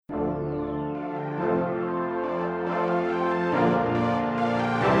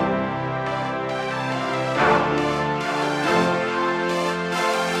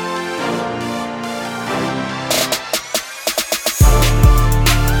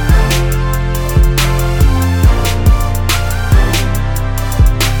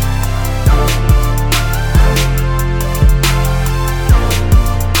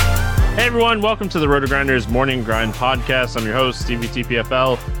everyone. Welcome to the RotoGrinders Morning Grind Podcast. I'm your host, Stevie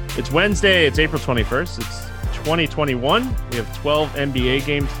TPFL. It's Wednesday. It's April 21st. It's 2021. We have 12 NBA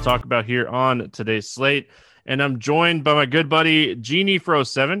games to talk about here on today's slate. And I'm joined by my good buddy, Genie for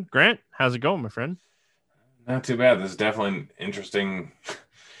 07. Grant, how's it going, my friend? Not too bad. This is definitely an interesting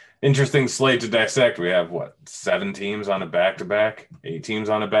slate to dissect. We have, 7 teams on a back-to-back, 8 teams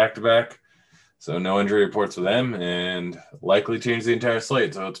on a back-to-back. So no injury reports for them and likely change the entire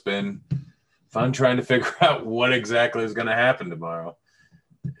slate. So it's been fun trying to figure out what exactly is going to happen tomorrow.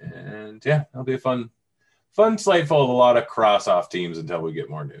 And yeah, it'll be a fun slate full of a lot of cross-off teams until we get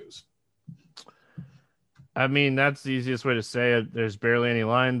more news. I mean, that's the easiest way to say it. There's barely any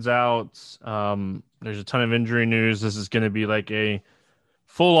lines out. There's a ton of injury news. This is going to be like a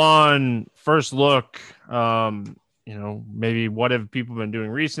full-on first look. Maybe what have people been doing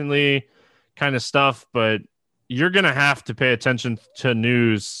recently kind of stuff, but you're going to have to pay attention to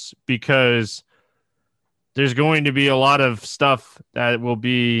news because there's going to be a lot of stuff that will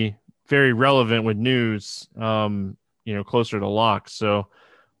be very relevant with news, closer to lock. So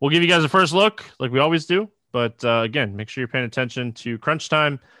we'll give you guys a first look like we always do. But again, make sure you're paying attention to crunch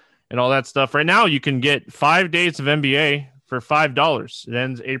time and all that stuff. Right now, you can get 5 days of NBA for $5. It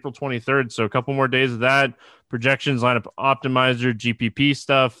ends April 23rd. So a couple more days of that. Projections, lineup optimizer, GPP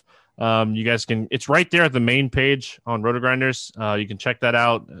stuff. You guys can, it's right there at the main page on RotoGrinders. You can check that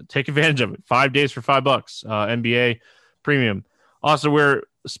out. Take advantage of it. 5 days for $5. NBA premium. Also, we're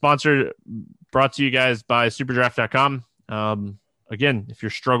brought to you guys by superdraft.com. Again, if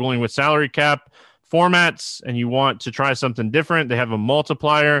you're struggling with salary cap formats and you want to try something different, they have a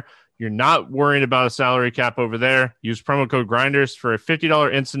multiplier. You're not worried about a salary cap over there. Use promo code Grinders for a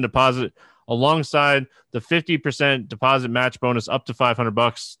 $50 instant deposit alongside the 50% deposit match bonus up to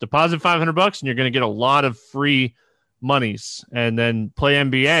 $500. Deposit $500 and you're going to get a lot of free monies, and then play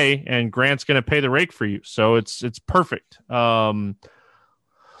NBA and Grant's going to pay the rake for you. So it's perfect.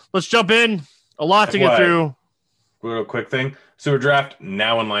 Let's jump in. A lot to get through. Real quick thing. Super Draft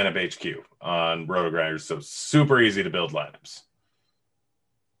now in Lineup HQ on RotoGrinders, so super easy to build lineups.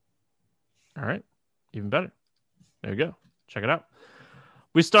 All right. Even better. There you go. Check it out.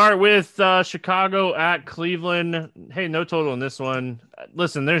 We start with Chicago at Cleveland. Hey, no total in this one.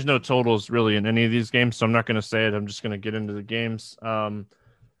 Listen, there's no totals really in any of these games, so I'm not going to say it. I'm just going to get into the games.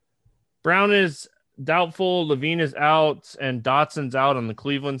 Brown is doubtful, Levine is out, and Dotson's out on the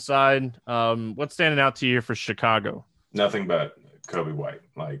Cleveland side. What's standing out to you for Chicago? Nothing but Coby White.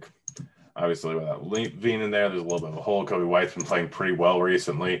 Obviously, without Levine in there, there's a little bit of a hole. Coby White's been playing pretty well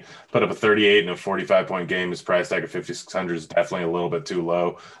recently. Put up a 38 and a 45-point game. His price tag of 5,600 is definitely a little bit too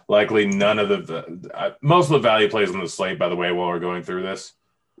low. Likely none of most of the value plays on the slate, by the way, while we're going through this,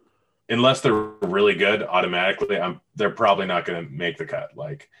 unless they're really good, automatically, they're probably not going to make the cut.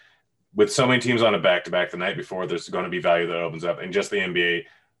 With so many teams on a back-to-back the night before, there's going to be value that opens up. And just the NBA,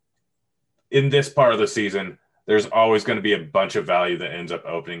 in this part of the season, there's always going to be a bunch of value that ends up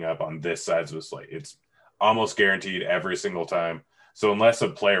opening up on this side of the slate. It's almost guaranteed every single time. So unless a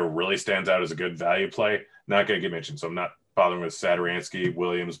player really stands out as a good value play, not going to get mentioned. So I'm not bothering with Satoransky,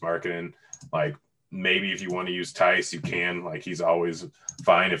 Williams, Markkanen. Maybe if you want to use Tice, you can. He's always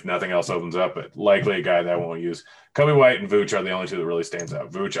fine if nothing else opens up, but likely a guy that I won't use. Coby White and Vooch are the only two that really stands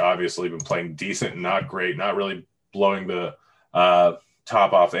out. Vooch obviously been playing decent, not great, not really blowing the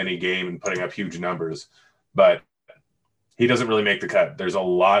top off any game and putting up huge numbers. But he doesn't really make the cut. There's a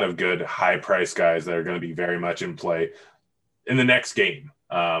lot of good high-priced guys that are going to be very much in play in the next game,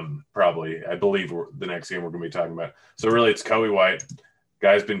 probably. I believe the next game we're going to be talking about. So really it's Coby White.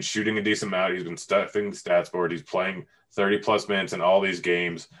 Guy's been shooting a decent amount. He's been stuffing the stats board. He's playing 30-plus minutes in all these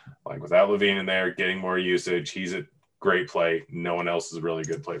games. Without Levine in there, getting more usage, he's a great play. No one else is a really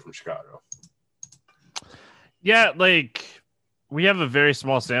good play from Chicago. Yeah, we have a very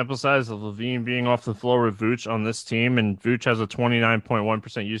small sample size of Levine being off the floor with Vooch on this team, and Vooch has a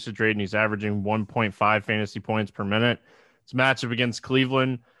 29.1% usage rate, and he's averaging 1.5 fantasy points per minute. It's a matchup against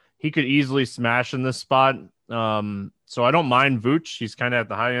Cleveland. He could easily smash in this spot. So I don't mind Vooch. He's kind of at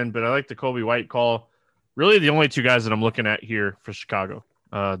the high end, but I like the Coby White call. Really the only two guys that I'm looking at here for Chicago.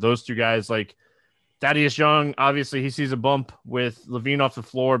 Those two guys, Thaddeus Young, obviously he sees a bump with Levine off the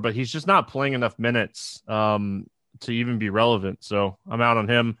floor, but he's just not playing enough minutes to even be relevant. So I'm out on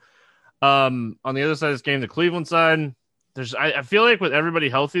him. On the other side of this game, the Cleveland side, I feel like with everybody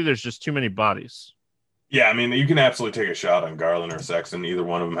healthy, there's just too many bodies. Yeah, I mean, you can absolutely take a shot on Garland or Sexton. Either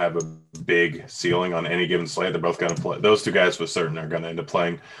one of them have a big ceiling on any given slate. They're both going to play. Those two guys for certain are going to end up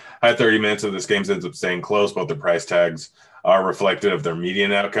playing high 30 minutes. If this game ends up staying close, both their price tags are reflective of their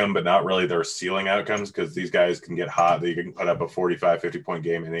median outcome, but not really their ceiling outcomes because these guys can get hot. They can put up a 45, 50-point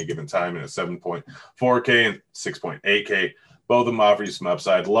game at any given time in a 7.4K and 6.8K. Both of them offer you some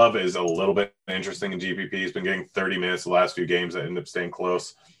upside. Love is a little bit interesting in GPP. He's been getting 30 minutes the last few games that end up staying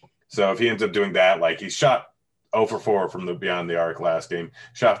close. So if he ends up doing that, like he shot 0 for 4 from the beyond the arc last game,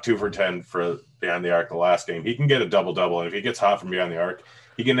 shot 2 for 10 for beyond the arc the last game, he can get a double-double. And if he gets hot from beyond the arc,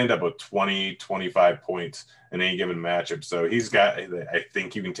 he can end up with 20, 25 points in any given matchup. So he's got, I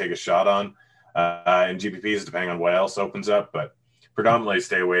think you can take a shot on in GPPs depending on what else opens up. But predominantly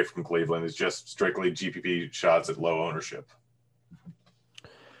stay away from Cleveland. It's just strictly GPP shots at low ownership.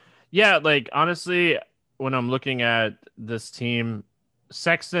 Yeah, like honestly, when I'm looking at this team,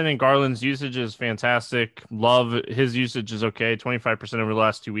 Sexton and Garland's usage is fantastic. Love his usage is okay, 25% over the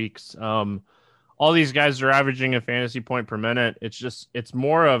last 2 weeks. All these guys are averaging a fantasy point per minute. It's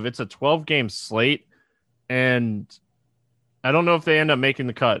more of it's a 12-game slate, and I don't know if they end up making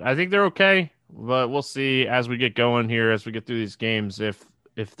the cut. I think they're okay, but we'll see as we get going here, as we get through these games, if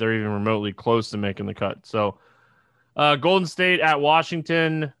they're even remotely close to making the cut. So, Golden State at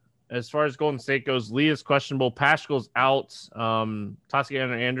Washington. As far as Golden State goes, Lee is questionable. Paschal's out.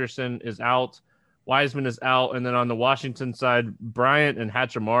 Toscano Anderson is out. Wiseman is out. And then on the Washington side, Bryant and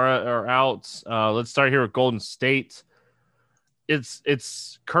Hachimura are out. Let's start here with Golden State.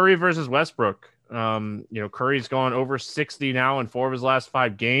 It's Curry versus Westbrook. Curry's gone over 60 now in 4 of his last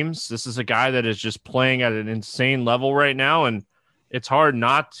 5 games. This is a guy that is just playing at an insane level right now, and it's hard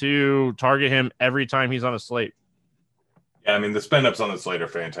not to target him every time he's on a slate. Yeah, I mean, the spend ups on the slate are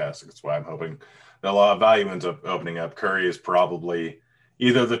fantastic. That's why I'm hoping that a lot of value ends up opening up. Curry is probably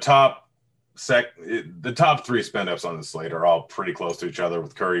either the top 3 spend ups on the slate are all pretty close to each other,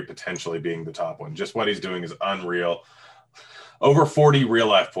 with Curry potentially being the top one. Just what he's doing is unreal. Over 40 real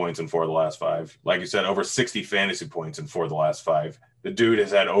life points in 4 of the last 5. Like you said, over 60 fantasy points in 4 of the last 5. The dude has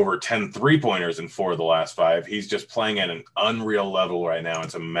had over 10 3-pointers in 4 of the last 5. He's just playing at an unreal level right now.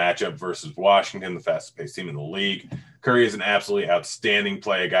 It's a matchup versus Washington, the fastest paced team in the league. Curry is an absolutely outstanding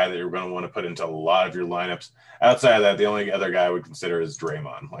play, a guy that you're going to want to put into a lot of your lineups. Outside of that, the only other guy I would consider is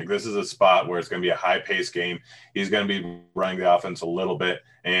Draymond. Like, this is a spot where it's going to be a high-paced game. He's going to be running the offense a little bit,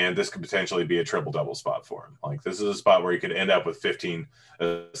 and this could potentially be a triple-double spot for him. Like, this is a spot where he could end up with 15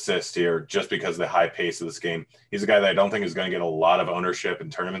 assists here just because of the high pace of this game. He's a guy that I don't think is going to get a lot of ownership in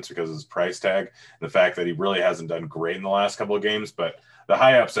tournaments because of his price tag and the fact that he really hasn't done great in the last couple of games. But the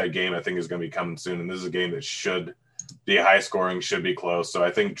high upside game, I think, is going to be coming soon, and this is a game that should be high scoring, should be close. So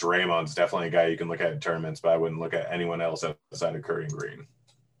I think Draymond's definitely a guy you can look at in tournaments, but I wouldn't look at anyone else outside of Curry and Green.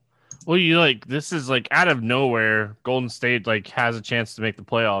 Well, this is like out of nowhere, Golden State has a chance to make the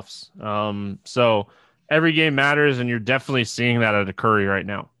playoffs. So every game matters, and you're definitely seeing that out of Curry right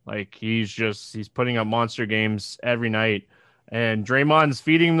now. Like he's putting up monster games every night, and Draymond's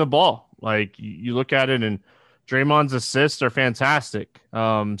feeding him the ball. Like you look at it, and Draymond's assists are fantastic.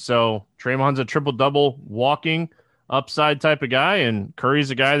 So Draymond's a triple double walking upside type of guy, and Curry's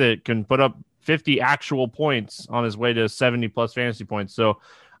a guy that can put up 50 actual points on his way to 70 plus fantasy points. So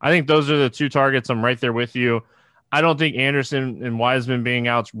I think those are the 2 targets. I'm right there with you. I don't think Anderson and Wiseman being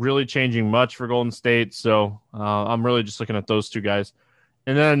out's really changing much for Golden State. So I'm really just looking at those 2 guys.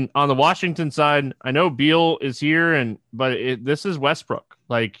 And then on the Washington side, I know Beal is here, but this is Westbrook.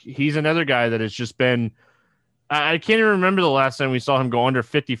 Like he's another guy that has just been. I can't even remember the last time we saw him go under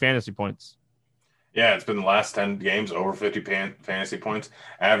 50 fantasy points. Yeah, it's been the last 10 games, over 50 fantasy points,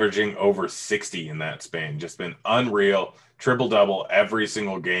 averaging over 60 in that span. Just been unreal. Triple-double every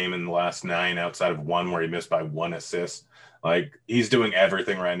single game in the last 9 outside of 1 where he missed by 1 assist. Like, he's doing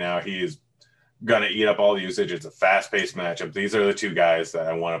everything right now. He is going to eat up all the usage. It's a fast-paced matchup. These are the 2 guys that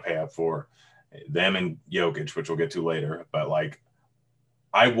I want to pay up for. Them and Jokic, which we'll get to later. But,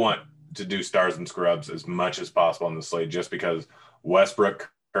 I want to do stars and scrubs as much as possible on the slate just because Westbrook,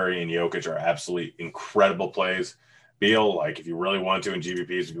 Curry, and Jokic are absolutely incredible plays. Beal, if you really want to in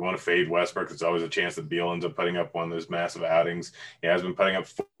GPPs, if you want to fade Westbrook, there's always a chance that Beal ends up putting up one of those massive outings. He has been putting up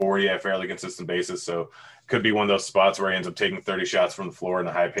 40 at a fairly consistent basis, so it could be one of those spots where he ends up taking 30 shots from the floor in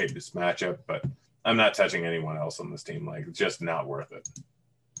a high-paced matchup, but I'm not touching anyone else on this team. It's just not worth it.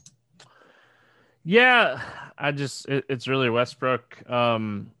 Yeah, it's really Westbrook.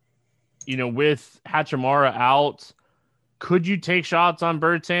 With Hachimura out, could you take shots on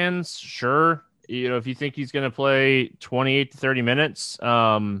Bertans? Sure. If you think he's going to play 28 to 30 minutes,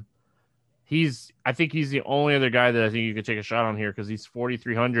 I think he's the only other guy that I think you could take a shot on here because he's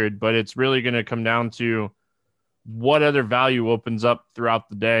 4,300. But it's really going to come down to what other value opens up throughout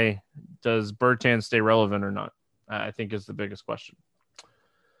the day. Does Bertan stay relevant or not? I think is the biggest question.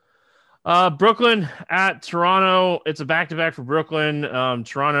 Brooklyn at Toronto. It's a back-to-back for Brooklyn.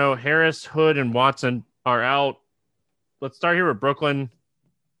 Toronto, Harris, Hood, and Watson are out. Let's start here with Brooklyn.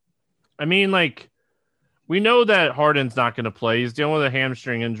 I mean, like, we know that Harden's not going to play. He's dealing with a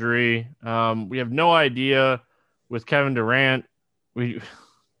hamstring injury. We have no idea with Kevin Durant. I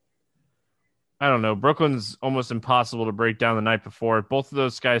don't know. Brooklyn's almost impossible to break down the night before. Both of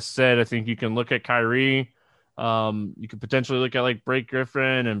those guys said, I think you can look at Kyrie. You could potentially look at like Blake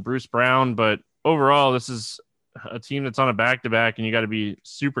Griffin and Bruce Brown, but overall, this is a team that's on a back-to-back, and you got to be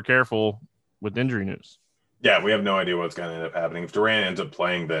super careful with injury news. Yeah, we have no idea what's going to end up happening. If Durant ends up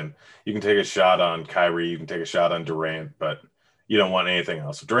playing, then you can take a shot on Kyrie, you can take a shot on Durant, but you don't want anything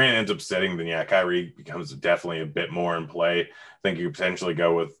else. If Durant ends up sitting, then yeah, Kyrie becomes definitely a bit more in play. I think you could potentially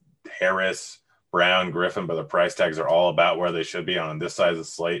go with Harris, Brown, Griffin, but the price tags are all about where they should be on this side of the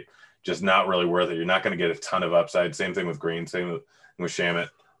slate. Just not really worth it. You're not going to get a ton of upside. Same thing with Green, same with Shamet.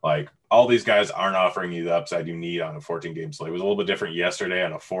 Like, all these guys aren't offering you the upside you need on a 14-game slate. It was a little bit different yesterday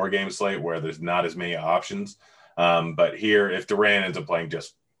on a 4-game slate where there's not as many options. But here, if Durant ends up playing,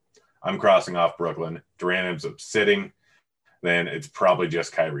 I'm crossing off Brooklyn. Durant ends up sitting, then it's probably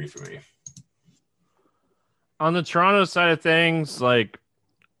just Kyrie for me. On the Toronto side of things, like,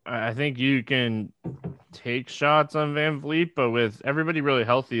 I think you can take shots on Van Vliet, but with everybody really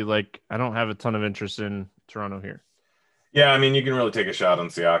healthy, like, I don't have a ton of interest in Toronto here. Yeah, I mean, you can really take a shot on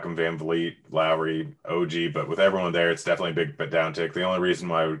Siakam, Van Vliet, Lowry, OG, but with everyone there, it's definitely a big down tick. The only reason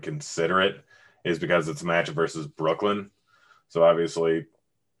why I would consider it is because it's a matchup versus Brooklyn. So obviously,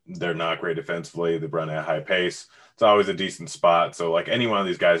 they're not great defensively. They run at a high pace. It's always a decent spot. So, like, any one of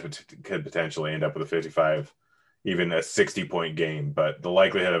these guys could potentially end up with a 55, even a 60-point game. But the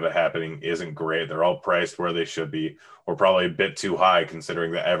likelihood of it happening isn't great. They're all priced where they should be, or probably a bit too high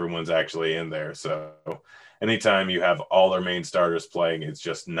considering that everyone's actually in there. So anytime you have all their main starters playing, it's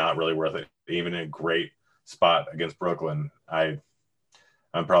just not really worth it. Even in a great spot against Brooklyn, I'm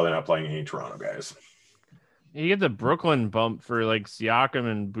probably not playing any Toronto guys. You get the Brooklyn bump for like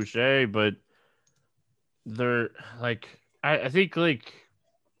Siakam and Boucher, but they're like, I think like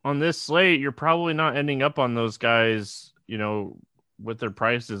on this slate, you're probably not ending up on those guys, with their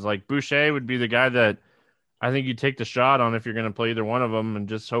prices. Like Boucher would be the guy that I think you take the shot on if you're going to play either one of them and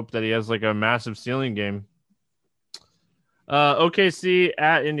just hope that he has like a massive ceiling game. OKC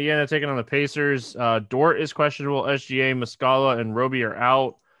at Indiana taking on the Pacers. Dort is questionable. SGA, Muscala, and Roby are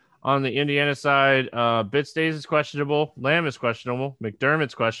out. On the Indiana side, Bitstays is questionable. Lamb is questionable.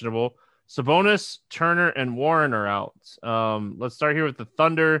 McDermott's questionable. Sabonis, Turner, and Warren are out. Let's start here with the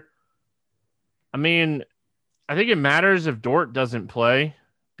Thunder. I mean, I think it matters if Dort doesn't play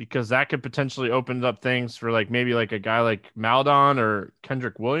because that could potentially open up things for like maybe like a guy like Maldon or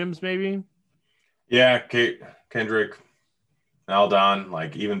Kendrick Williams, maybe. Yeah, Kendrick, Aldon,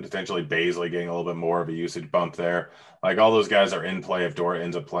 like even potentially Baisley getting a little bit more of a usage bump there. Like all those guys are in play if Dort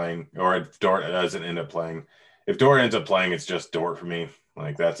ends up playing, or if Dort doesn't end up playing. If Dort ends up playing, it's just Dort for me.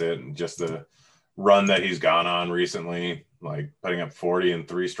 Like that's it. And just the run that he's gone on recently, like putting up 40 in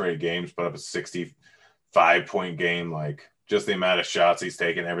 3 straight games, put up a 65-point game, like just the amount of shots he's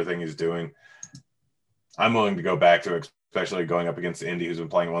taking, everything he's doing. I'm willing to go back to, especially going up against Indy, who's been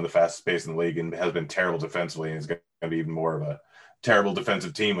playing one of the fastest pace in the league and has been terrible defensively, and is going to be even more of a terrible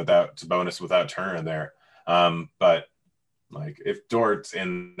defensive team without Sabonis, without Turner in there. But like if Dort's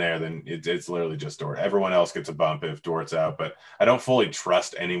in there, then it's literally just Dort. Everyone else gets a bump if Dort's out, but I don't fully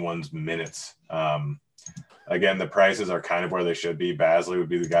trust anyone's minutes. Again, the prices are kind of where they should be. Basley would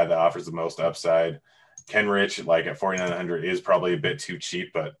be the guy that offers the most upside. Kenrich, like at 4,900, is probably a bit too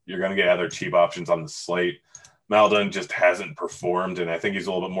cheap, but you're going to get other cheap options on the slate. Maldon just hasn't performed, and I think he's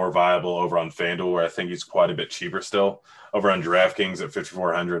a little bit more viable over on FanDuel, where I think he's quite a bit cheaper still. Over on DraftKings at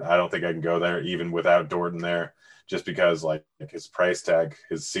 5,400, I don't think I can go there even without Dorton there, just because like his price tag,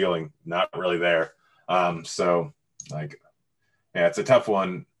 his ceiling, not really there. So like, yeah, it's a tough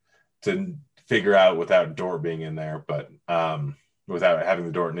one to figure out without Dort being in there, but without having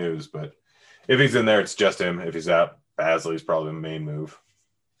the Dort news. But if he's in there, it's just him. If he's out, Basley's probably the main move.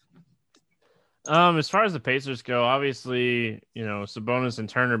 As far as the Pacers go, obviously, Sabonis and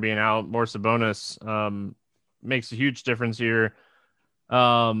Turner being out, more Sabonis makes a huge difference here.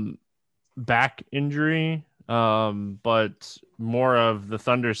 Back injury, but more of the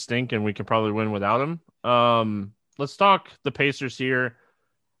Thunder stink, and we can probably win without him. Let's talk the Pacers here.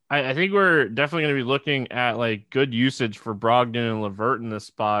 I think we're definitely going to be looking at like good usage for Brogdon and LeVert in this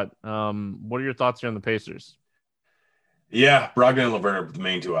spot. What are your thoughts here on the Pacers? Yeah, Brogdon and LeVert are the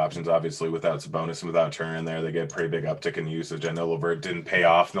main two options. Obviously, without Sabonis and without Turner in there, they get a pretty big uptick in usage. I know LeVert didn't pay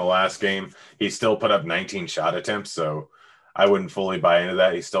off in the last game. He still put up 19 shot attempts, so I wouldn't fully buy into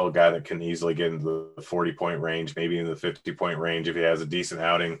that. He's still a guy that can easily get into the 40-point range, maybe in the 50-point range if he has a decent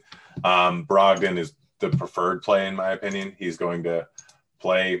outing. Brogdon is the preferred play, in my opinion. He's going to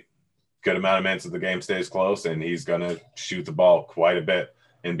play good amount of minutes if the game stays close, and he's going to shoot the ball quite a bit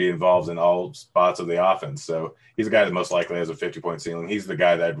and be involved in all spots of the offense. So he's the guy that most likely has a 50-point ceiling. He's the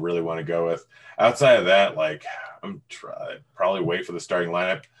guy that I'd really want to go with. Outside of that, like probably wait for the starting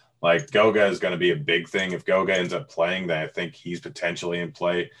lineup. Like Goga is going to be a big thing. If Goga ends up playing, then I think he's potentially in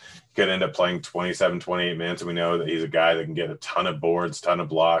play. Could end up playing 27, 28 minutes. And we know that he's a guy that can get a ton of boards, ton of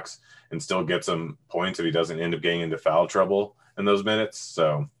blocks, and still get some points if he doesn't end up getting into foul trouble in those minutes.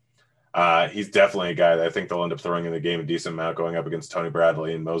 So he's definitely a guy that I think they'll end up throwing in the game a decent amount going up against Tony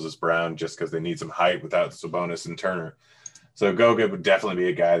Bradley and Moses Brown just because they need some height without Sabonis and Turner. So Goga would definitely be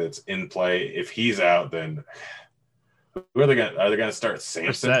a guy that's in play. If he's out, then who are they going to start?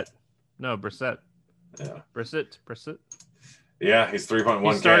 Sampson? Brissett. No, Brissett. Yeah. Brissett. Yeah, he's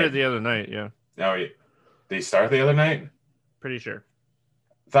 3.1K. He started the other night, yeah. No, did he start the other night? Pretty sure.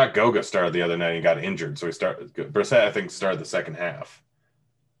 I thought Goga started the other night and got injured, so Brissett, I think, started the second half.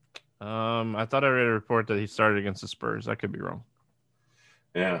 I thought I read a report that he started against the Spurs. I could be wrong.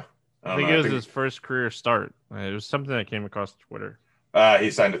 Yeah. I think it was his first career start. It was something that came across Twitter. He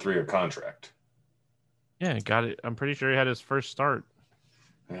signed a 3-year contract. Yeah, got it. I'm pretty sure he had his first start.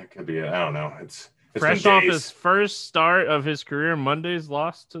 That could be it. I don't know. It's fresh off his first start of his career. Monday's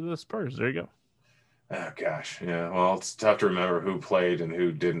loss to the Spurs. There you go. Oh, gosh. Yeah. Well, it's tough to remember who played and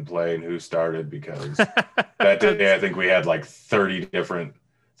who didn't play and who started because that day I think we had like 30 different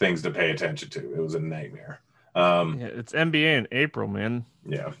things to pay attention to. It was a nightmare. Yeah, it's NBA in April, man.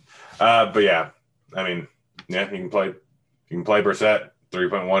 Yeah. But yeah, I mean, yeah, you can play Brissett,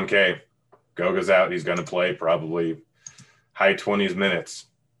 3.1K. Goga's out. He's going to play probably high 20s minutes.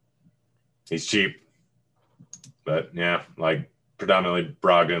 He's cheap. But yeah, like predominantly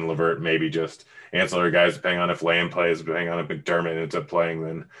Brogdon, LeVert, maybe just ancillary guys, depending on if Lamb plays, depending on if McDermott ends up playing,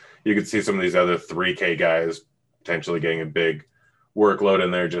 then you could see some of these other 3K guys potentially getting a big workload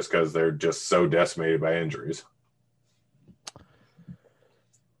in there just because they're just so decimated by injuries.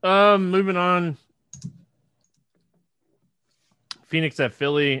 Moving on. Phoenix at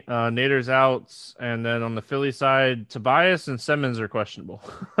Philly. Nader's out, and then on the Philly side, Tobias and Simmons are questionable.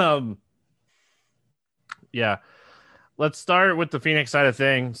 Yeah. Let's start with the Phoenix side of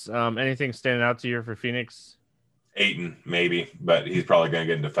things. Anything standing out to you for Phoenix? Ayton, maybe, but he's probably going to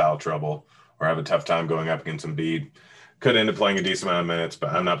get into foul trouble or have a tough time going up against Embiid. Could end up playing a decent amount of minutes,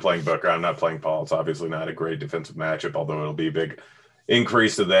 but I'm not playing Booker. I'm not playing Paul. It's obviously not a great defensive matchup, although it'll be a big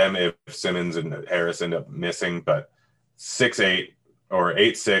increase to them if Simmons and Harris end up missing. But 6'8" or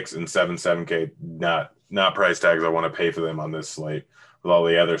 8'6" and 7'7" not price tags I want to pay for them on this slate with all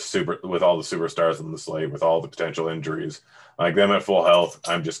the superstars on the slate, with all the potential injuries. Like them at full health,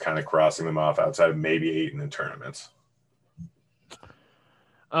 I'm just kind of crossing them off outside of maybe Ayton in tournaments.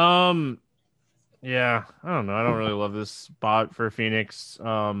 Yeah, I don't know. I don't really love this spot for Phoenix.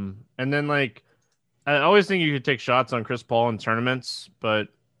 And then like I always think you could take shots on Chris Paul in tournaments, and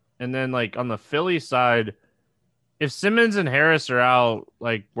then like on the Philly side, if Simmons and Harris are out,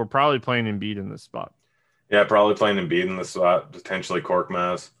 like we're probably playing Embiid in this spot. Yeah, probably playing Embiid in this spot, potentially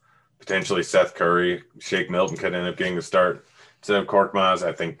Korkmaz, potentially Seth Curry. Shake Milton could end up getting the start instead of Korkmaz.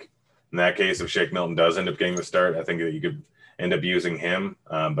 I think in that case, if Shake Milton does end up getting the start, I think that you could end up using him,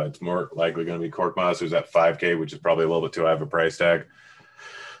 but it's more likely going to be Korkmaz, who's at 5K, which is probably a little bit too high of a price tag.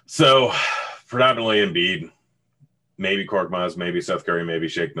 So predominantly Embiid, maybe Korkmaz, maybe Seth Curry, maybe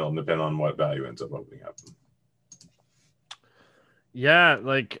Shake Milton, depending on what value ends up opening up. Yeah,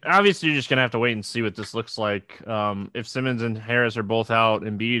 like obviously you're just gonna have to wait and see what this looks like. If Simmons and Harris are both out,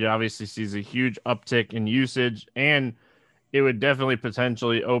 Embiid obviously sees a huge uptick in usage, and it would definitely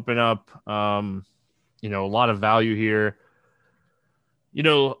potentially open up, a lot of value here.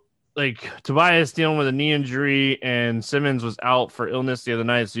 Like Tobias dealing with a knee injury, and Simmons was out for illness the other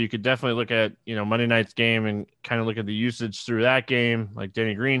night, so you could definitely look at Monday night's game and kind of look at the usage through that game. Like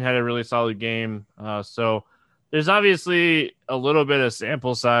Danny Green had a really solid game, so. There's obviously a little bit of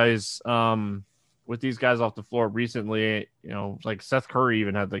sample size with these guys off the floor recently. Like Seth Curry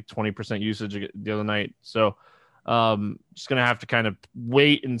even had like 20% usage the other night. So just going to have to kind of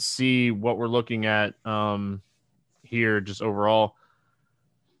wait and see what we're looking at here just overall.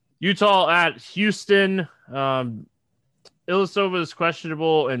 Utah at Houston. Ilyasova is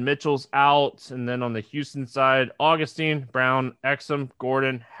questionable and Mitchell's out. And then on the Houston side, Augustine, Brown, Exum,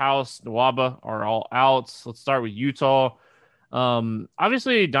 Gordon, House, Nwaba are all out. Let's start with Utah.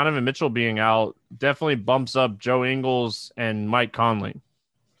 Obviously, Donovan Mitchell being out definitely bumps up Joe Ingles and Mike Conley.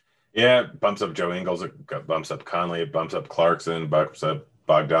 Yeah, it bumps up Joe Ingles, it bumps up Conley, it bumps up Clarkson, bumps up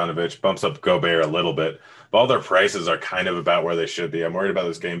Bogdanovich, bumps up Gobert a little bit. But all their prices are kind of about where they should be. I'm worried about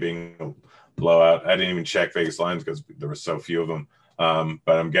this game being a blowout. I didn't even check Vegas lines because there were so few of them.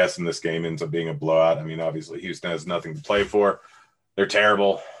 But I'm guessing this game ends up being a blowout. I mean, obviously, Houston has nothing to play for. They're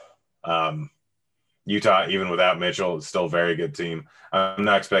terrible. Utah, even without Mitchell, is still a very good team. I'm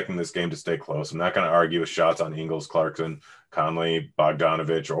not expecting this game to stay close. I'm not going to argue with shots on Ingles, Clarkson, Conley,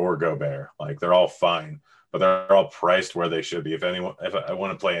 Bogdanovich, or Gobert. Like, they're all fine, but they're all priced where they should be. If I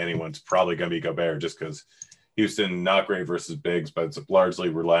want to play anyone, it's probably going to be Gobert, just because Houston, not great versus bigs, but it's largely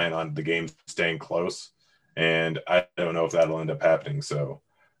relying on the game staying close. And I don't know if that'll end up happening. So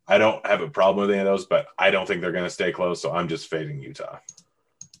I don't have a problem with any of those, but I don't think they're going to stay close. So I'm just fading Utah.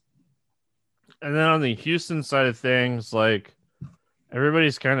 And then on the Houston side of things, like,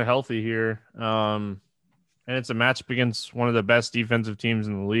 everybody's kind of healthy here. And it's a matchup against one of the best defensive teams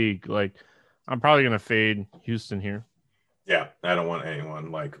in the league. Like, I'm probably going to fade Houston here. Yeah, I don't want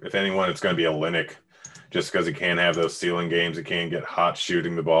anyone. Like, if anyone, it's going to be Olynyk, just because he can't have those ceiling games. He can't get hot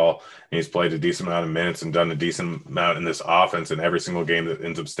shooting the ball. And he's played a decent amount of minutes and done a decent amount in this offense. And every single game that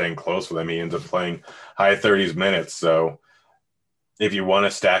ends up staying close with him, he ends up playing high 30s minutes. So if you want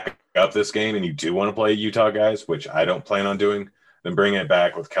to stack up this game and you do want to play Utah guys, which I don't plan on doing, then bringing it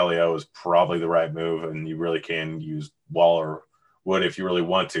back with Kelly O is probably the right move. And you really can use Wall or Wood if you really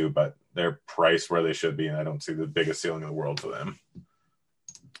want to, but they're priced where they should be. And I don't see the biggest ceiling in the world for them.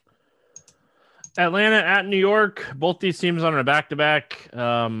 Atlanta at New York. Both these teams on a back-to-back.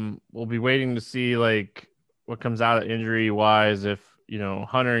 We'll be waiting to see like what comes out of injury-wise. If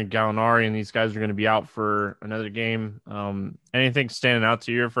Hunter and Gallinari and these guys are going to be out for another game. Anything standing out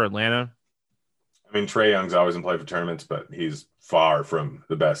to you for Atlanta? I mean, Trae Young's always in play for tournaments, but he's far from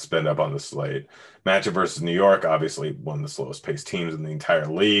the best spend up on the slate. Matchup versus New York, obviously one of the slowest paced teams in the entire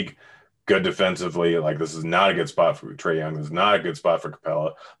league. Good defensively. Like, this is not a good spot for Trae Young. This is not a good spot for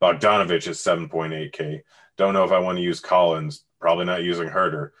Capella. Bogdanovich is 7.8K. Don't know if I want to use Collins. Probably not using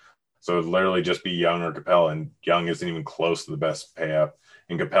Herter. So it'd literally just be Young or Capella, and Young isn't even close to the best pay up.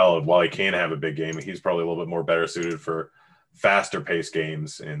 And Capella, while he can have a big game, he's probably a little bit more better suited for faster paced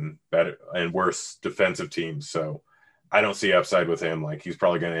games and better and worse defensive teams. So I don't see upside with him. Like, he's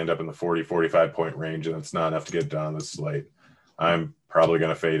probably going to end up in the 40, 45 point range, and it's not enough to get done on this slate. I'm probably going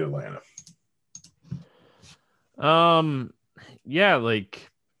to fade Atlanta. Yeah, like,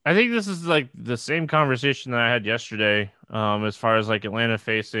 I think this is like the same conversation that I had yesterday, as far as like Atlanta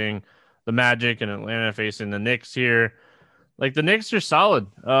facing the Magic and Atlanta facing the Knicks here. Like, the Knicks are solid.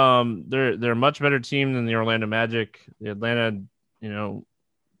 They're a much better team than the Orlando Magic. The Atlanta,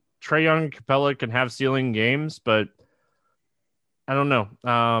 Trae Young and Capella can have ceiling games, but I don't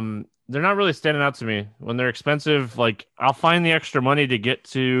know. They're not really standing out to me. When they're expensive, like, I'll find the extra money to get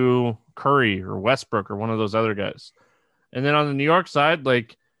to Curry or Westbrook or one of those other guys. And then on the New York side,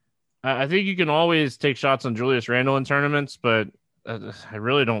 like, I think you can always take shots on Julius Randle in tournaments, but I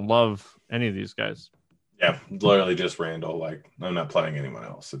really don't love any of these guys. Yeah, literally just Randle. Like, I'm not playing anyone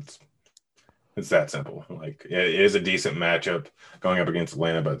else. It's that simple. Like, it is a decent matchup going up against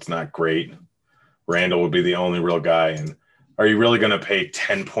Atlanta, but it's not great. Randle would be the only real guy. And are you really going to pay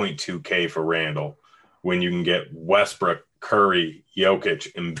 10.2K for Randle when you can get Westbrook, Curry,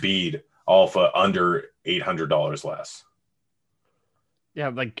 Jokic, Embiid all for under $800 less? Yeah,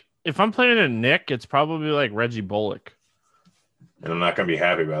 like, if I'm playing a Nick, it's probably like Reggie Bullock. And I'm not going to be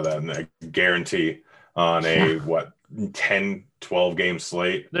happy about that. And I guarantee on a, 10, 12 game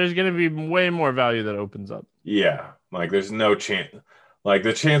slate, there's going to be way more value that opens up. Yeah. Like, there's no chance. Like,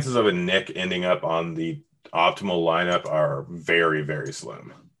 the chances of a Nick ending up on the optimal lineup are very, very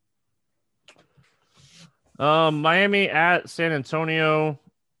slim. Miami at San Antonio.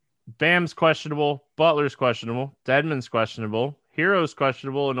 Bam's questionable. Butler's questionable. Dedmon's questionable. Hero's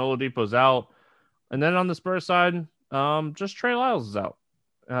questionable, and Oladipo's out. And then on the Spurs side, just Trey Lyles is out.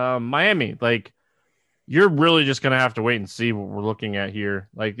 Miami, like, you're really just going to have to wait and see what we're looking at here.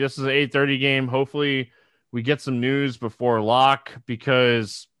 Like, this is an 8:30 game. Hopefully we get some news before lock,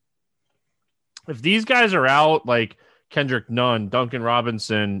 because if these guys are out, like Kendrick Nunn, Duncan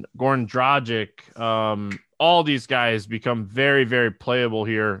Robinson, Goran Dragic, all these guys become very, very playable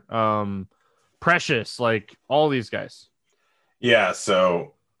here. Precious, like, all these guys. Yeah,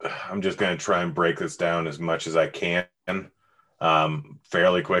 so I'm just going to try and break this down as much as I can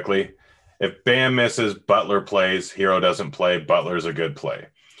fairly quickly. If Bam misses, Butler plays, Hero doesn't play, Butler's a good play.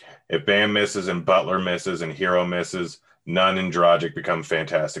 If Bam misses and Butler misses and Hero misses, Nunn and Dragic become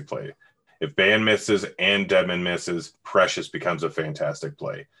fantastic play. If Bam misses and Dedmon misses, Precious becomes a fantastic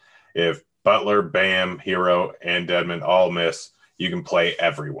play. If Butler, Bam, Hero, and Dedmon all miss, you can play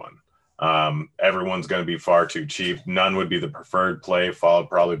everyone. Everyone's going to be far too cheap. Nunn would be the preferred play, followed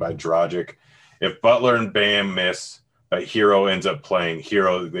probably by Dragic. If Butler and Bam miss, but Hero ends up playing,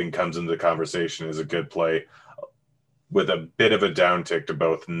 Hero then comes into the conversation as a good play with a bit of a downtick to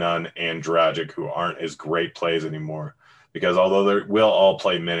both Nunn and Dragic, who aren't as great plays anymore. Because although they will all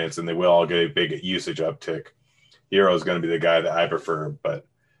play minutes and they will all get a big usage uptick, Hero is going to be the guy that I prefer. But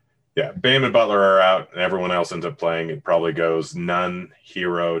yeah, Bam and Butler are out and everyone else ends up playing. It probably goes Nunn,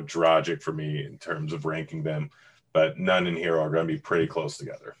 Hero, Dragic for me in terms of ranking them. But Nunn and Hero are going to be pretty close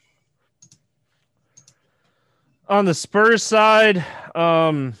together. On the Spurs side,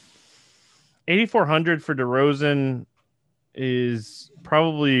 8,400 for DeRozan is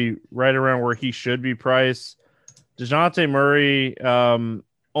probably right around where he should be priced. DeJounte Murray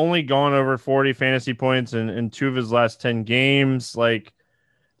only gone over 40 fantasy points in 2 of his last 10 games. Like,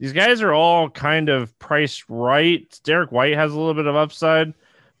 these guys are all kind of priced right. Derek White has a little bit of upside,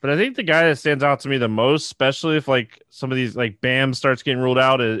 but I think the guy that stands out to me the most, especially if like some of these like Bam starts getting ruled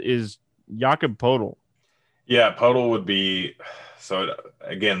out, is Jakob Poeltl. Yeah, Poeltl would be. So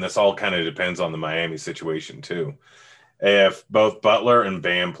again, this all kind of depends on the Miami situation too. If both Butler and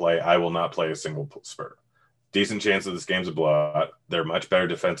Bam play, I will not play a single Spur. Decent chance that this game's a blowout. They're a much better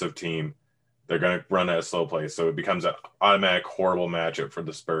defensive team. They're going to run at a slow pace, so it becomes an automatic horrible matchup for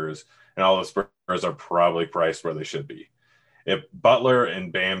the Spurs, and all the Spurs are probably priced where they should be. If Butler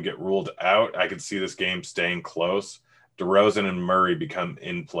and Bam get ruled out, I could see this game staying close. DeRozan and Murray become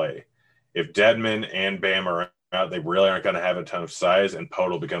in play. If Dedmon and Bam are out, they really aren't going to have a ton of size, and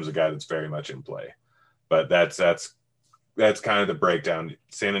Poeltl becomes a guy that's very much in play. But that's kind of the breakdown.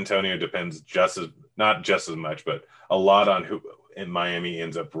 San Antonio depends not just as much, but a lot on who in Miami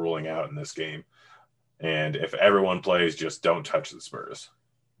ends up ruling out in this game. And if everyone plays, just don't touch the Spurs.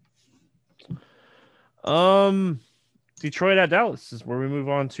 Detroit at Dallas is where we move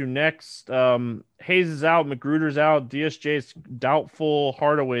on to next. Hayes is out, McGruder's out, DSJ's doubtful,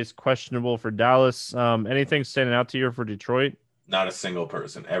 Hardaway's questionable for Dallas. Anything standing out to you for Detroit? Not a single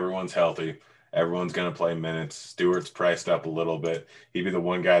person. Everyone's healthy. Everyone's going to play minutes. Stewart's priced up a little bit. He'd be the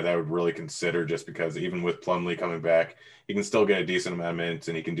one guy that I would really consider, just because even with Plumlee coming back, he can still get a decent amount of minutes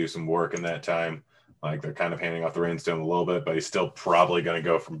and he can do some work in that time. Like, they're kind of handing off the reins to him a little bit, but he's still probably going to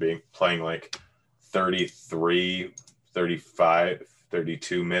go from playing like 33, 35,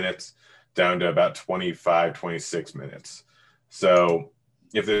 32 minutes down to about 25, 26 minutes. So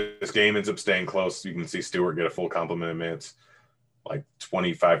if this game ends up staying close, you can see Stewart get a full complement of minutes, like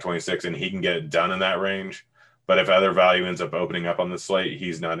 25, 26, and he can get it done in that range. But if other value ends up opening up on the slate,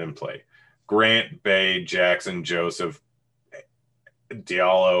 he's not in play. Grant, Bay, Jackson, Joseph,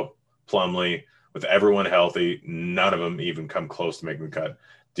 Diallo, Plumlee, with everyone healthy, none of them even come close to making the cut.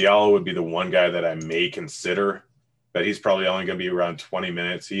 Diallo would be the one guy that I may consider, but he's probably only going to be around 20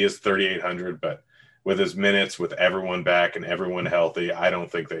 minutes. He is 3,800, but with his minutes, with everyone back and everyone healthy, I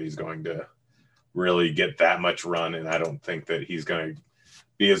don't think that he's going to really get that much run, and I don't think that he's going to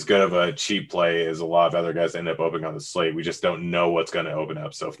be as good of a cheap play as a lot of other guys end up opening on the slate. We just don't know what's going to open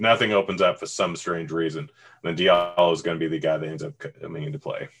up. So if nothing opens up for some strange reason, then Diallo is going to be the guy that ends up coming into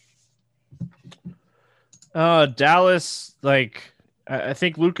play. Dallas, like, I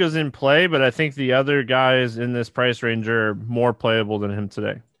think Luka's in play, but I think the other guys in this price range are more playable than him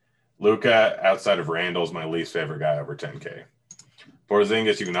today. Luka, outside of Randall, is my least favorite guy over 10K.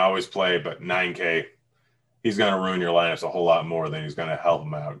 Porzingis, you can always play, but 9K, he's going to ruin your lineups a whole lot more than he's going to help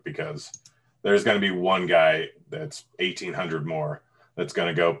them out, because there's going to be one guy that's 1,800 more that's going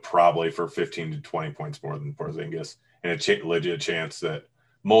to go probably for 15 to 20 points more than Porzingis, and a legit chance that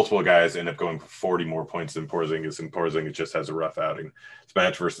multiple guys end up going for 40 more points than Porzingis, and Porzingis just has a rough outing. It's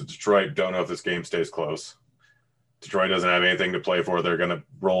match versus Detroit. Don't know if this game stays close. Detroit doesn't have anything to play for. They're going to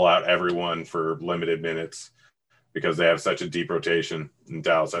roll out everyone for limited minutes because they have such a deep rotation, and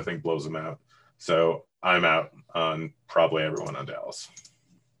Dallas, I think, blows them out. So I'm out on probably everyone on Dallas.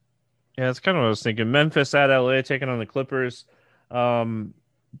 Yeah, that's kind of what I was thinking. Memphis at LA taking on the Clippers.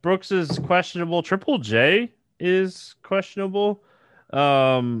 Brooks is questionable. Triple J is questionable.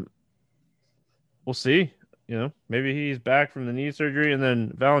 We'll see. You know, maybe he's back from the knee surgery, and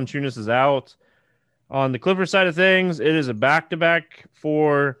then Valanciunas is out. On the Clippers side of things, it is a back-to-back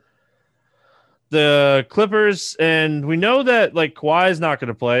for the Clippers, and we know that like Kawhi is not going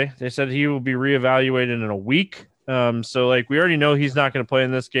to play. They said he will be reevaluated in a week. So like we already know he's not going to play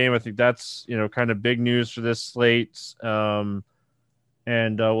in this game. I think that's kind of big news for this slate. And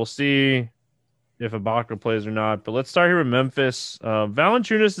we'll see if Ibaka plays or not. But let's start here with Memphis.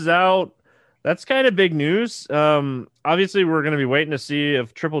 Valanciunas is out. That's kind of big news. Obviously, we're going to be waiting to see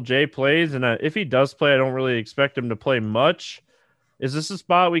if Triple J plays, and if he does play, I don't really expect him to play much. Is this a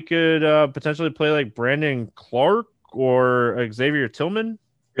spot we could potentially play like Brandon Clark or Xavier Tillman?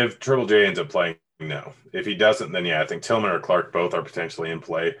 If Triple J ends up playing, no. If he doesn't, then yeah, I think Tillman or Clark both are potentially in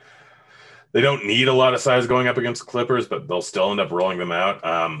play. They don't need a lot of size going up against the Clippers, but they'll still end up rolling them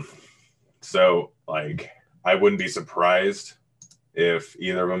out. So, like, I wouldn't be surprised if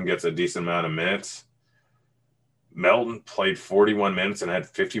either of them gets a decent amount of minutes. Melton played 41 minutes and had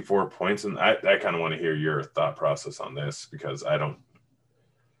 54 points, and I kind of want to hear your thought process on this because I don't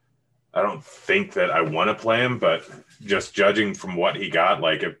think that I want to play him, but just judging from what he got,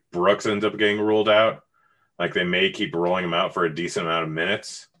 like if Brooks ends up getting ruled out, like they may keep rolling him out for a decent amount of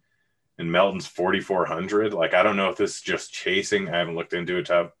minutes. And Melton's 4,400. Like I don't know if this is just chasing. I haven't looked into it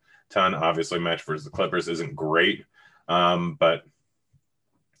a ton. Obviously, match versus the Clippers isn't great, but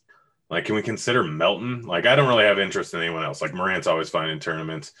like, can we consider Melton? Like, I don't really have interest in anyone else. Like Morant's always fine in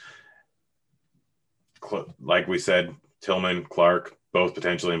tournaments. Like we said, Tillman, Clark, both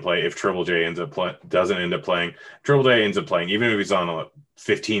potentially in play. If Triple J doesn't end up playing, Triple J ends up playing, even if he's on a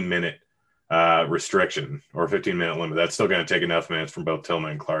 15-minute restriction or 15-minute limit, that's still going to take enough minutes from both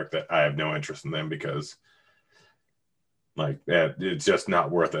Tillman and Clark that I have no interest in them because, like, it's just not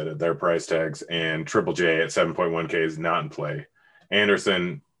worth it at their price tags. And Triple J at 7.1K is not in play.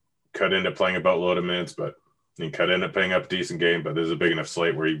 Anderson could end up playing a boatload of minutes, but he could end up playing up a decent game, but there's a big enough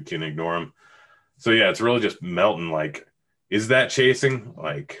slate where you can ignore him. So, yeah, it's really just Melton. Like, is that chasing?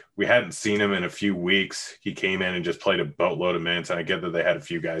 Like, we hadn't seen him in a few weeks. He came in and just played a boatload of minutes, and I get that they had a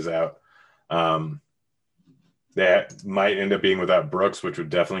few guys out. They might end up being without Brooks, which would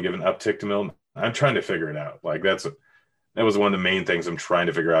definitely give an uptick to Melton. I'm trying to figure it out. Like, that was one of the main things I'm trying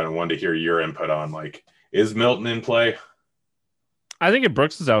to figure out and wanted to hear your input on. Like, is Melton in play? I think if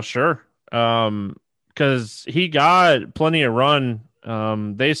Brooks is out, sure. Because he got plenty of run.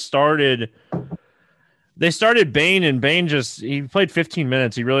 They started Bane, and Bane he played 15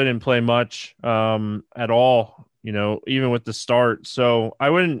 minutes. He really didn't play much at all, even with the start. So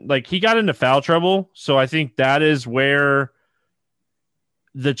I wouldn't he got into foul trouble. So I think that is where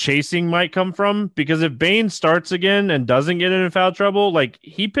the chasing might come from, because if Bane starts again and doesn't get into foul trouble, like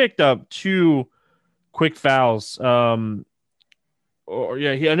he picked up 2 quick fouls. I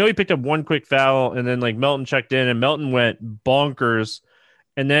know he picked up 1 quick foul, and then Melton checked in, and Melton went bonkers,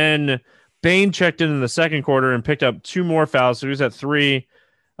 and then Bane checked in the second quarter and picked up 2 more fouls, so he was at 3.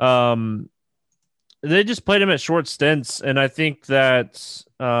 They just played him at short stints, and I think that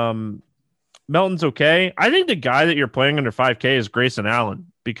Melton's okay. I think the guy that you're playing under 5K is Grayson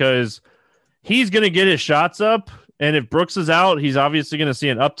Allen, because he's going to get his shots up, and if Brooks is out, he's obviously going to see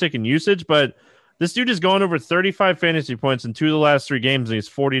an uptick in usage, but this dude is going over 35 fantasy points in 2 of the last 3 games, and he's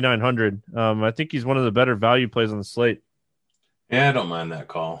 4,900. I think he's one of the better value plays on the slate. Yeah, I don't mind that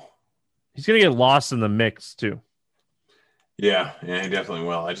call. He's going to get lost in the mix, too. Yeah, he definitely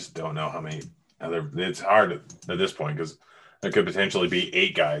will. I just don't know how many other. It's hard at this point because there could potentially be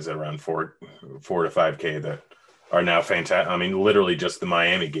 8 guys at around 4 to 5K that are now fantastic. I mean, literally just the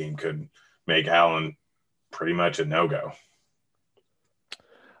Miami game could make Allen pretty much a no-go.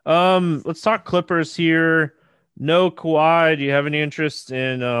 Let's talk Clippers here. No Kawhi. Do you have any interest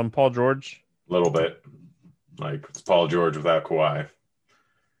in Paul George? A little bit. Like, it's Paul George without Kawhi.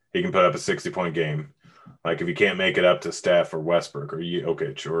 He can put up a 60-point game. Like, if he can't make it up to Steph or Westbrook or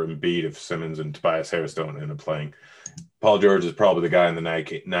Jokic or Embiid, if Simmons and Tobias Harris don't end up playing, Paul George is probably the guy in the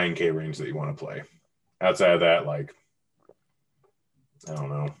 9K range that you want to play. Outside of that, like, I don't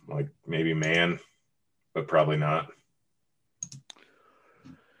know, like maybe Man, but probably not.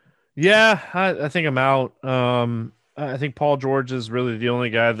 Yeah, I think I'm out. I think Paul George is really the only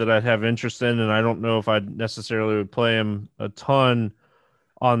guy that I'd have interest in, and I don't know if I'd necessarily would play him a ton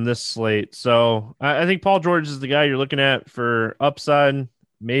on this slate. So I think Paul George is the guy you're looking at for upside.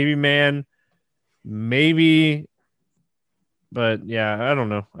 Maybe Man, maybe, but yeah, I don't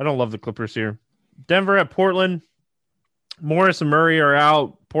know. I don't love the Clippers here. Denver at Portland. Morris and Murray are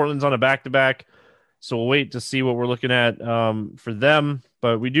out. Portland's on a back-to-back, so we'll wait to see what we're looking at for them.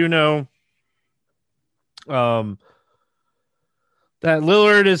 But we do know that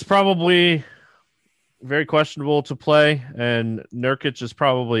Lillard is probably very questionable to play, and Nurkic is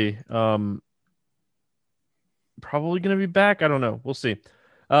probably going to be back. I don't know. We'll see.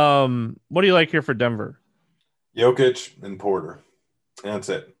 What do you like here for Denver? Jokic and Porter. That's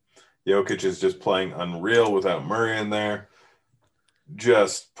it. Jokic is just playing unreal without Murray in there,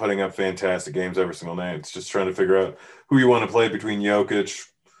 just putting up fantastic games every single night. It's just trying to figure out who you want to play between Jokic,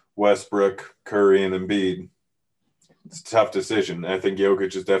 Westbrook, Curry, and Embiid. It's a tough decision. I think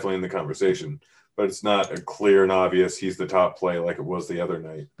Jokic is definitely in the conversation, but it's not a clear and obvious he's the top play like it was the other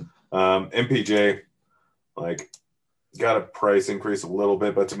night. MPJ, like, got a price increase a little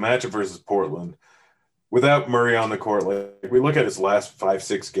bit, but to match it versus Portland, without Murray on the court, like we look at his last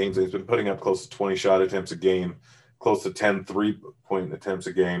 5-6 games, he's been putting up close to 20 shot attempts a game, close to 10 3-point attempts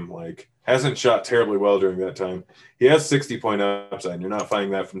a game. Like, hasn't shot terribly well during that time. He has 60-point upside. And you're not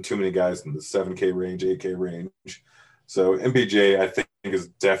finding that from too many guys in the 7K range, 8K range. So MPJ, I think, is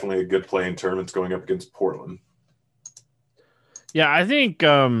definitely a good play in tournaments going up against Portland. Yeah, I think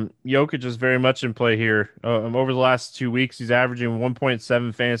Jokic is very much in play here. Over the last 2 weeks, he's averaging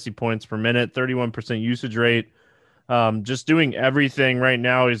 1.7 fantasy points per minute, 31% usage rate. Just doing everything right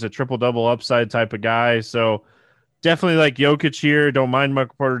now. He's a triple-double upside type of guy. So definitely like Jokic here. Don't mind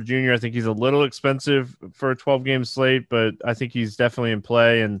Michael Porter Jr. I think he's a little expensive for a 12-game slate, but I think he's definitely in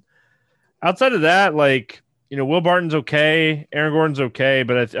play. And outside of that, like, Will Barton's okay. Aaron Gordon's okay,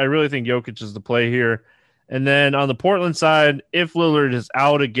 but I really think Jokic is the play here. And then on the Portland side, if Lillard is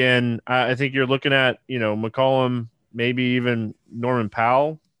out again, I think you're looking at, McCollum, maybe even Norman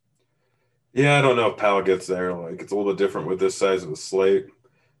Powell. Yeah, I don't know if Powell gets there. Like, it's a little bit different with this size of a slate.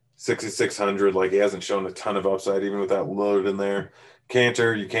 6,600, like, he hasn't shown a ton of upside even with that Lillard in there.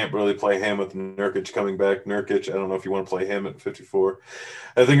 Cantor, you can't really play him with Nurkic coming back. Nurkic, I don't know if you want to play him at 54.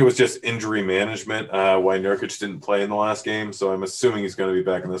 I think it was just injury management why Nurkic didn't play in the last game. So I'm assuming he's going to be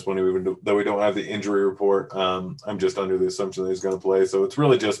back in this one, even though we don't have the injury report. I'm just under the assumption that he's going to play. So it's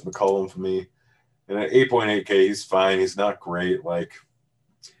really just McCollum for me. And at 8.8K, he's fine. He's not great. Like,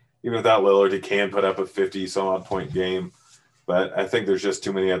 even without Lillard, he can put up a 50-some-odd point game. But I think there's just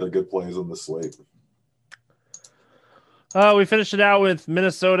too many other good plays on the slate. We finished it out with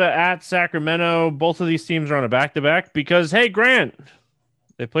Minnesota at Sacramento. Both of these teams are on a back-to-back because, hey, Grant,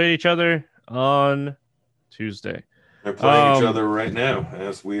 they played each other on Tuesday. They're playing each other right now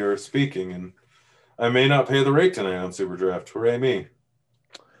as we are speaking, and I may not pay the rate tonight on Super Draft. Hooray me.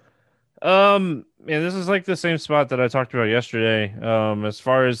 Man, this is like the same spot that I talked about yesterday. As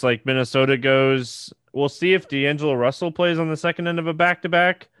far as like Minnesota goes, we'll see if D'Angelo Russell plays on the second end of a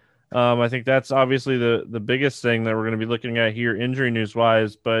back-to-back. I think that's obviously the biggest thing that we're going to be looking at here, injury news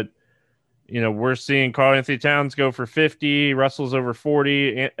wise. But we're seeing Karl-Anthony Towns go for 50, Russell's over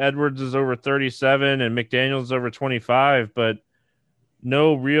 40, Edwards is over 37, and McDaniel's over 25. But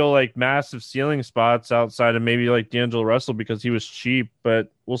no real like massive ceiling spots outside of maybe like D'Angelo Russell because he was cheap.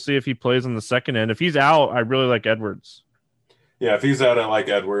 But we'll see if he plays on the second end. If he's out, I really like Edwards. Yeah, if he's out, I like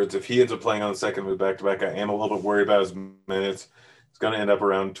Edwards. If he ends up playing on the second of back-to-back, I am a little bit worried about his minutes. He's going to end up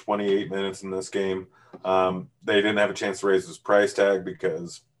around 28 minutes in this game. They didn't have a chance to raise his price tag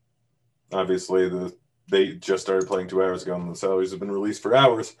because obviously they just started playing 2 hours ago and the salaries have been released for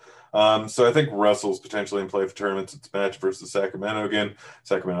hours. So I think Russell's potentially in play for tournaments. It's a match versus Sacramento again.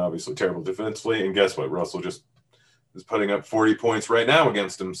 Sacramento obviously terrible defensively. And guess what? Russell just is putting up 40 points right now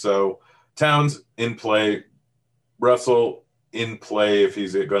against him. So Towns in play. Russell in play if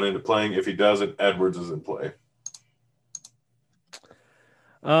he's going into playing. If he doesn't, Edwards is in play.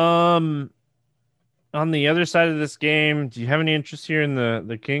 On the other side of this game, do you have any interest here in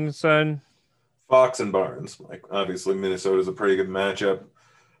the Kings side? Fox and Barnes. Like, obviously, Minnesota's a pretty good matchup.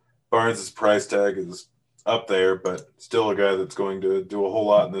 Barnes' price tag is up there, but still a guy that's going to do a whole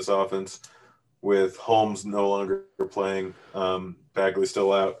lot in this offense with Holmes no longer playing, Bagley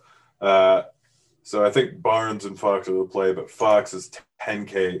still out. So I think Barnes and Fox are the play, but Fox is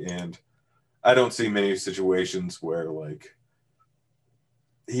 10K, and I don't see many situations where, like,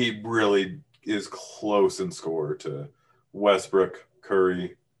 he really is close in score to Westbrook,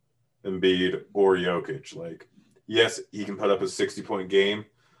 Curry, Embiid, or Jokic. Like, yes, he can put up a 60-point game.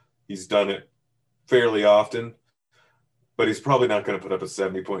 He's done it fairly often, but he's probably not going to put up a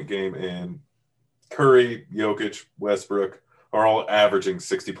 70-point game. And Curry, Jokic, Westbrook are all averaging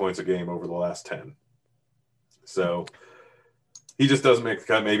 60 points a game over the last 10. So he just doesn't make the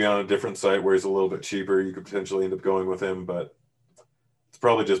cut. Maybe on a different site where he's a little bit cheaper, you could potentially end up going with him, but it's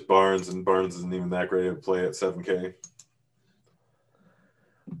probably just Barnes, and Barnes isn't even that great of a play at 7K.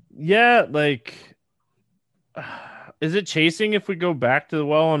 Yeah, like, is it chasing if we go back to the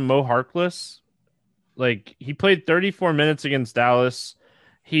well on Mo Harkless? Like, he played 34 minutes against Dallas.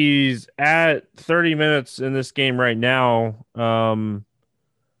 He's at 30 minutes in this game right now.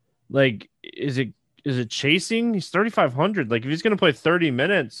 Like, is it chasing? He's 3,500. Like, if he's going to play 30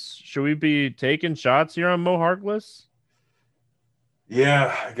 minutes, should we be taking shots here on Mo Harkless?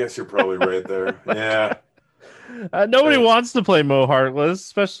 Yeah, I guess you're probably right there. Yeah. Nobody Uh, wants to play Mo Heartless,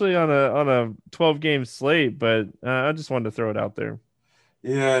 especially on a 12 game slate. But I just wanted to throw it out there.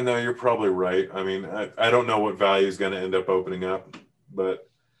 yeah, no, you're probably right. I mean, I don't know what value is going to end up opening up, but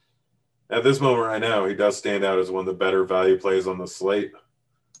at this moment right now, he does stand out as one of the better value plays on the slate,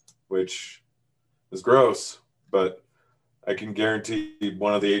 which is gross, but I can guarantee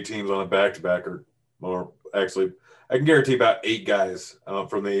one of the 8 teams on a back to back or actually, I can guarantee about 8 guys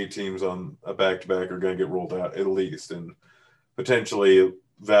from the 8 teams on a back to back are going to get rolled out at least, and potentially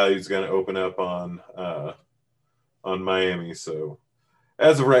value is going to open up on Miami. So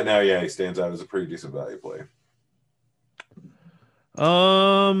as of right now, yeah, he stands out as a pretty decent value play.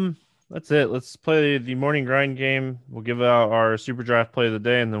 That's it. Let's play the morning grind game. We'll give out our super draft play of the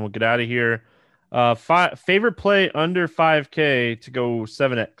day, and then we'll get out of here. Favorite play under 5K to go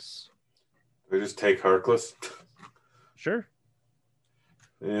 7x. We just take Harkless. Sure.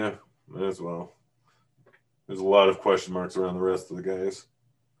 Yeah, might as well. There's a lot of question marks around the rest of the guys.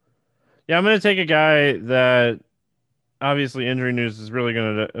 Yeah, I'm gonna take a guy that obviously injury news is really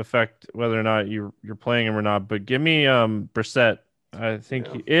going to affect whether or not you're playing him or not. But give me Brissett. I think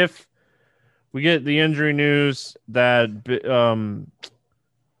Yeah. if we get the injury news that Go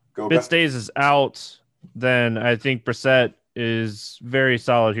back. Bitstays is out, then I think Brissett is very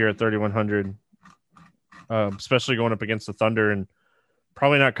solid here at 3,100, especially going up against the Thunder and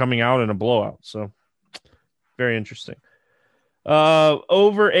probably not coming out in a blowout. So very interesting.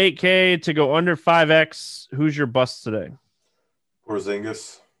 Over 8K to go under 5X. Who's your bust today?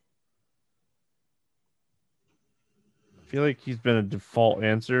 Porzingis. I feel like he's been a default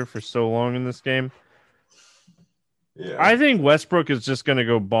answer for so long in this game. Yeah. I think Westbrook is just going to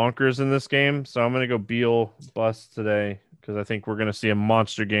go bonkers in this game. So I'm going to go Beal bust today because I think we're going to see a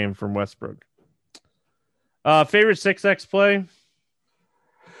monster game from Westbrook. Favorite 6X play?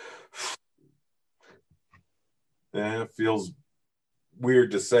 Yeah, it feels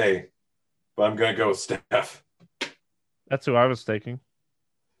weird to say, but I'm going to go with Steph. That's who I was taking.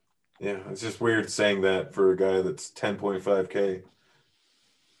 Yeah, it's just weird saying that for a guy that's 10.5K.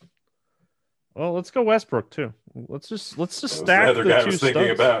 Well, let's go Westbrook too. Let's just That was the stack other the guy I two was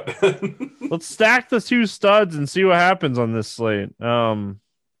thinking studs. about. Let's stack the two studs and see what happens on this slate.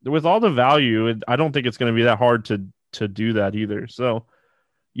 With all the value, I don't think it's going to be that hard to do that either. So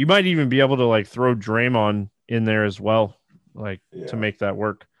you might even be able to like throw Draymond in there as well, to make that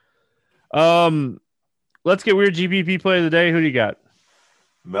work. Let's get weird GPP play of the day. Who do you got?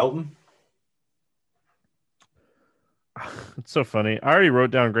 Melton? It's so funny. I already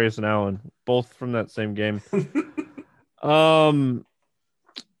wrote down Grayson Allen, both from that same game.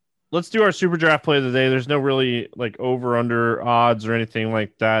 Let's do our super draft play of the day. There's no really like over under odds or anything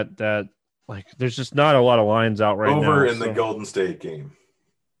like that. There's just not a lot of lines out right now. Over in the Golden State game.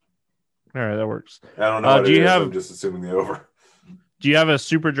 All right, that works. I don't know what it is. I'm just assuming the over. Do you have a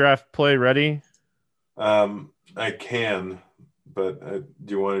super draft play ready? I can, but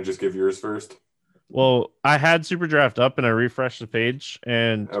do you want to just give yours first? Well, I had super draft up and I refreshed the page,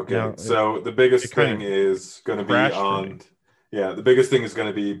 and okay. So the biggest thing is going to be on. Yeah, the biggest thing is going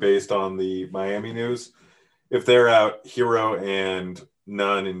to be based on the Miami news. If they're out, Hero and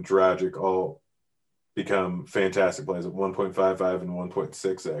Nunn and Dragic all become fantastic plays at 1.55 and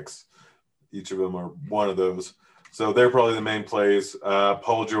 1.6x. Each of them are one of those. So they're probably the main plays.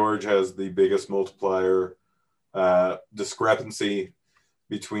 Paul George has the biggest multiplier discrepancy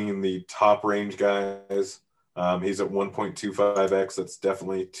between the top range guys. He's at 1.25x. That's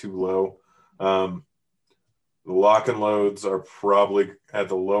definitely too low. The lock and loads are probably at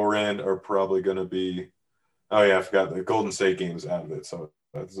the lower end are probably going to be. Oh yeah, I forgot the Golden State game's out of it. So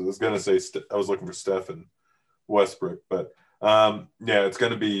I was going to say I was looking for Steph and Westbrook, but yeah, it's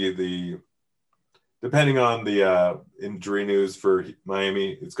going to be depending on the injury news for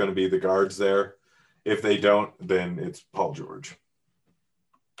Miami, it's going to be the guards there. If they don't, then it's Paul George.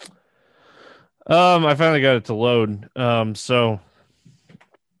 I finally got it to load. So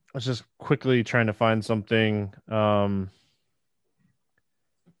I was just quickly trying to find something.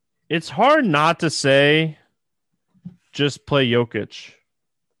 It's hard not to say just play Jokic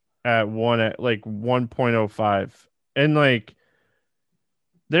at 1.05. And like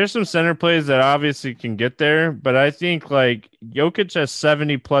there's some center plays that obviously can get there, but I think like Jokic has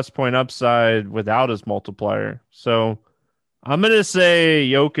 70 plus point upside without his multiplier. So I'm going to say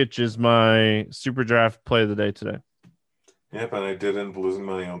Jokic is my super draft play of the day today. Yep, and I did end up losing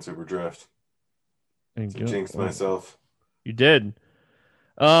money on super draft. So jinxed myself. You did.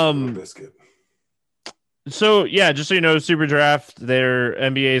 Biscuit. So yeah, just so you know, super draft, their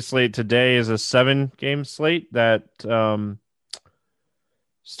NBA slate today is a 7-game slate that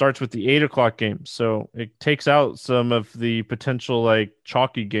starts with the 8 o'clock game. So it takes out some of the potential like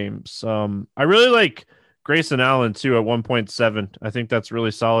chalky games. I really like Grayson Allen too at 1.7. I think that's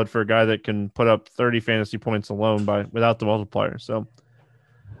really solid for a guy that can put up 30 fantasy points alone without the multiplier. So,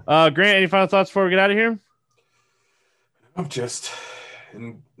 Grant, any final thoughts before we get out of here? I'm just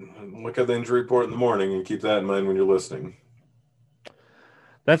look at the injury report in the morning and keep that in mind when you're listening.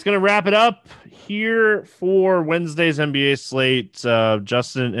 That's going to wrap it up here for Wednesday's NBA slate.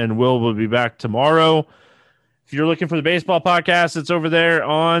 Justin and will be back tomorrow. If you're looking for the baseball podcast, it's over there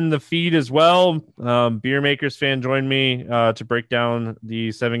on the feed as well. Beer Makers fan joined me to break down the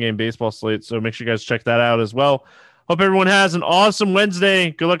 7-game baseball slate. So make sure you guys check that out as well. Hope everyone has an awesome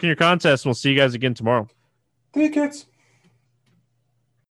Wednesday. Good luck in your contest. We'll see you guys again tomorrow. Tickets.